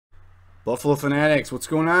Buffalo Fanatics, what's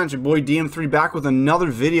going on? It's your boy DM3 back with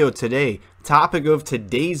another video today. Topic of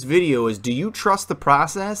today's video is, do you trust the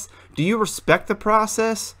process? Do you respect the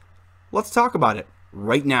process? Let's talk about it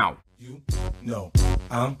right now. You know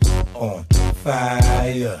I'm on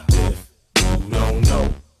fire. If you don't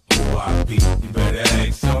know who I be, you better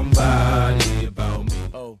ask somebody about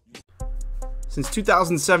me. Since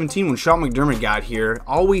 2017, when Sean McDermott got here,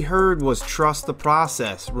 all we heard was trust the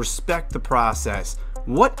process, respect the process.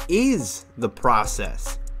 What is the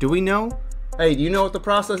process? Do we know? Hey, do you know what the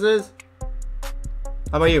process is?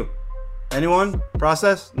 How about you? Anyone?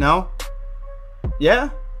 Process? No? Yeah?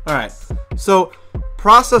 Alright. So,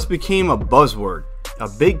 process became a buzzword, a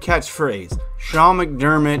big catchphrase. Sean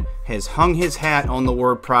McDermott has hung his hat on the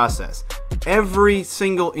word process. Every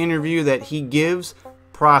single interview that he gives,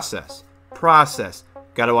 process, process,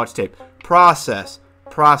 gotta watch tape. Process,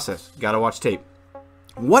 process, gotta watch tape.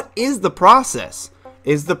 What is the process?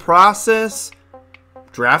 Is the process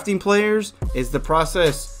drafting players? Is the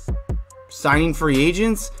process signing free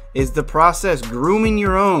agents? Is the process grooming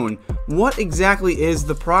your own? What exactly is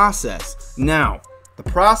the process? Now, the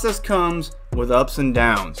process comes with ups and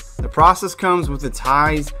downs. The process comes with its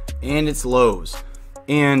highs and its lows.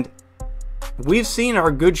 And we've seen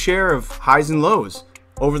our good share of highs and lows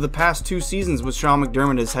over the past 2 seasons with Sean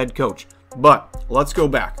McDermott as head coach. But let's go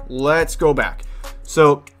back. Let's go back.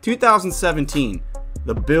 So 2017,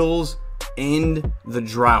 the Bills end the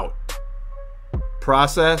drought.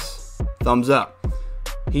 Process, thumbs up.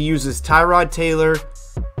 He uses Tyrod Taylor,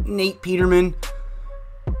 Nate Peterman,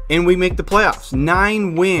 and we make the playoffs.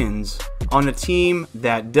 9 wins on a team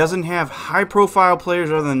that doesn't have high-profile players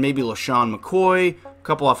other than maybe LaShawn McCoy, a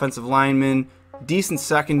couple offensive linemen, decent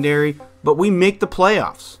secondary, but we make the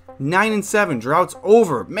playoffs. 9-7, drought's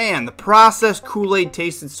over. Man, the process Kool-Aid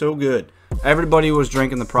tasted so good. Everybody was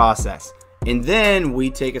drinking the process. And then we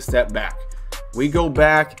take a step back. We go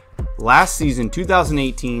back last season,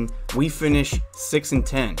 2018, we finish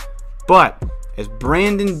 6-10. But as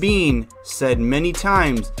Brandon Beane said many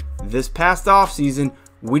times this past offseason,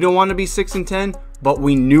 we don't want to be 6-10, but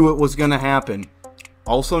we knew it was going to happen.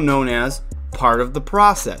 Also known as part of the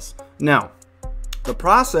process. Now, the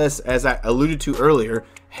process, as I alluded to earlier,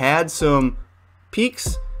 had some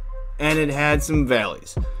peaks and it had some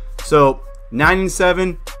valleys. So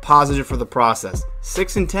 9-7, positive for the process.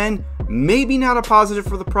 6-10, maybe not a positive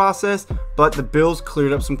for the process, but the Bills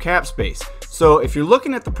cleared up some cap space. So if you're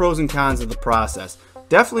looking at the pros and cons of the process,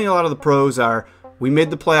 definitely a lot of the pros are we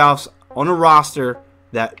made the playoffs on a roster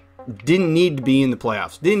that didn't need to be in the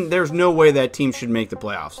playoffs. There's no way that team should make the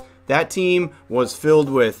playoffs. That team was filled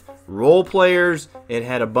with role players. It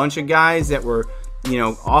had a bunch of guys that were,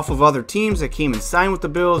 off of other teams that came and signed with the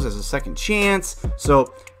Bills as a second chance.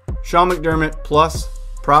 So Sean McDermott plus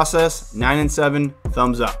process, 9-7,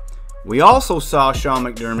 thumbs up. We also saw Sean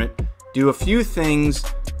McDermott do a few things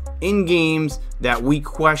in games that we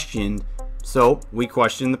questioned. So we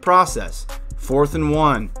questioned the process. 4th and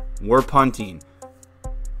 1, we're punting.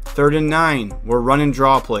 3rd and 9, we're running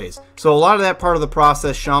draw plays. So a lot of that part of the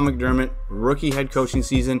process, Sean McDermott, rookie head coaching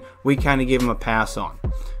season, we kind of gave him a pass on.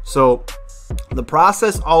 So the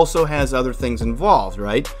process also has other things involved,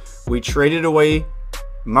 right? We traded away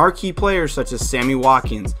marquee players such as Sammy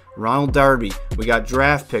Watkins, Ronald Darby. We got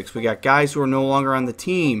draft picks. We got guys who are no longer on the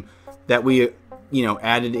team that we,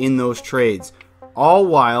 added in those trades, all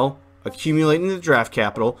while accumulating the draft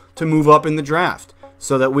capital to move up in the draft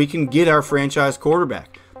so that we can get our franchise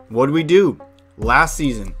quarterback. What did we do? Last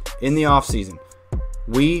season, in the offseason,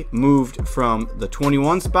 we moved from the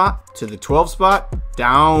 21 spot to the 12 spot,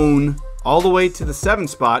 down all the way to the 7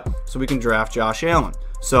 spot so we can draft Josh Allen.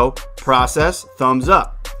 So, process, thumbs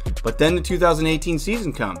up. But then the 2018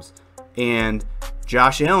 season comes, and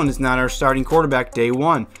Josh Allen is not our starting quarterback day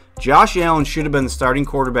one. Josh Allen should have been the starting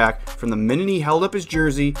quarterback from the minute he held up his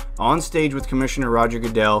jersey on stage with Commissioner Roger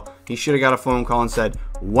Goodell. He should have got a phone call and said,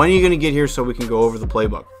 when are you going to get here so we can go over the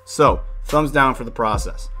playbook? So, thumbs down for the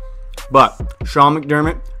process. But Sean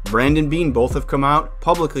McDermott, Brandon Beane both have come out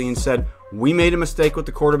publicly and said, we made a mistake with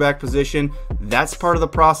the quarterback position. That's part of the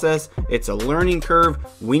process. It's a learning curve.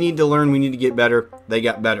 We need to learn. We need to get better. They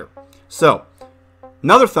got better. So,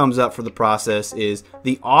 another thumbs up for the process is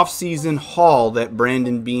the offseason haul that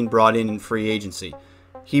Brandon Beane brought in free agency.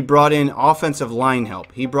 He brought in offensive line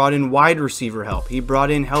help. He brought in wide receiver help. He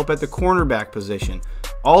brought in help at the cornerback position.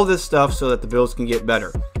 All this stuff so that the Bills can get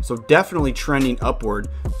better. So definitely trending upward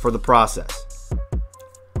for the process.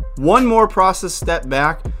 One more process step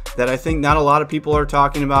back that I think not a lot of people are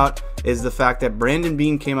talking about is the fact that Brandon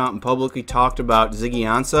Beane came out and publicly talked about Ziggy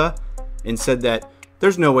Ansah and said that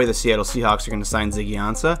there's no way the Seattle Seahawks are going to sign Ziggy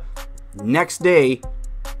Ansah. Next day,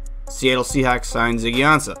 Seattle Seahawks signed Ziggy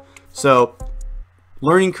Ansah. So,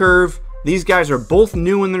 learning curve. These guys are both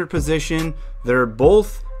new in their position. They're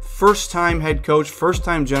both first-time head coach,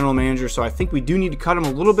 first-time general manager. So I think we do need to cut them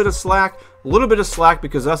a little bit of slack.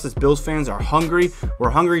 Because us as Bills fans are hungry. We're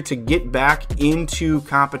hungry to get back into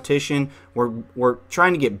competition. We're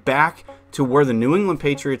trying to get back to where the New England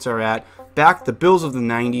Patriots are at, back the Bills of the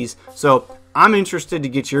 90s. So I'm interested to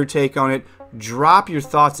get your take on it. Drop your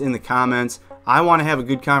thoughts in the comments. I want to have a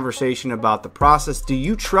good conversation about the process. Do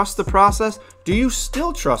you trust the process? Do you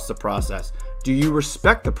still trust the process? Do you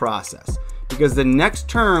respect the process? Because the next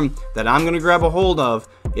term that I'm going to grab a hold of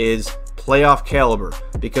is playoff caliber,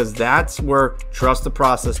 because that's where trust the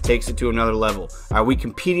process takes it to another level. Are we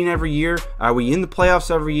competing every year? Are we in the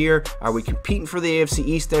playoffs every year? Are we competing for the AFC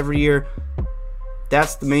East every year?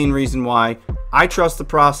 That's the main reason why I trust the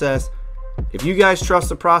process. If you guys trust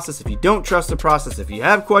the process, if you don't trust the process, if you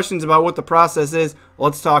have questions about what the process is,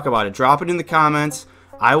 let's talk about it. Drop it in the comments.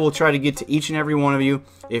 I will try to get to each and every one of you.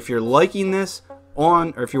 If you're liking this or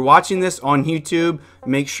if you're watching this on YouTube,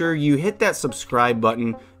 make sure you hit that subscribe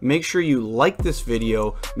button. Make sure you like this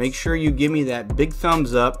video. Make sure you give me that big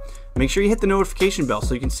thumbs up. Make sure you hit the notification bell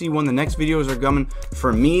so you can see when the next videos are coming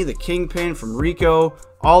from me, the Kingpin, from Rico,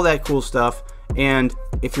 all that cool stuff. And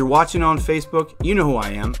if you're watching on Facebook, you know who I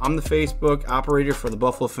am. I'm the Facebook operator for the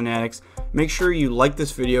Buffalo Fanatics. Make sure you like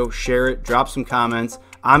this video, share it, drop some comments.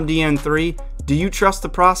 I'm DN3. Do you trust the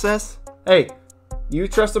process? Hey, you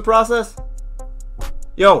trust the process?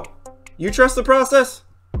 Yo, you trust the process?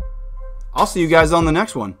 I'll see you guys on the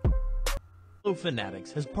next one. Buffalo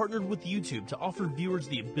Fanatics has partnered with YouTube to offer viewers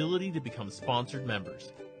the ability to become sponsored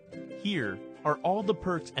members. Here are all the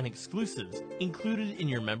perks and exclusives included in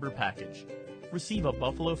your member package. Receive a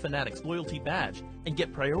Buffalo Fanatics loyalty badge and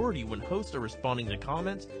get priority when hosts are responding to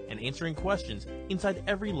comments and answering questions inside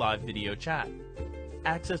every live video chat.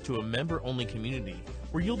 Access to a member-only community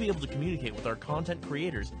where you'll be able to communicate with our content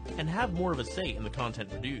creators and have more of a say in the content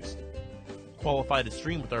produced. Qualify to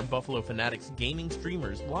stream with our Buffalo Fanatics gaming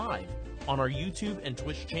streamers live on our YouTube and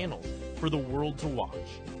Twitch channels for the world to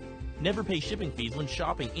watch. Never pay shipping fees when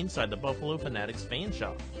shopping inside the Buffalo Fanatics fan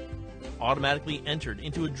shop. Automatically entered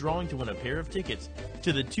into a drawing to win a pair of tickets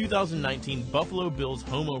to the 2019 Buffalo Bills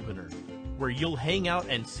home opener, where you'll hang out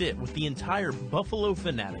and sit with the entire Buffalo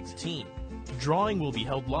Fanatics team. Drawing will be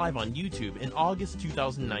held live on YouTube in August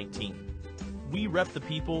 2019. We rep the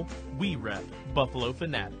people, we rep Buffalo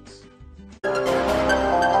Fanatics.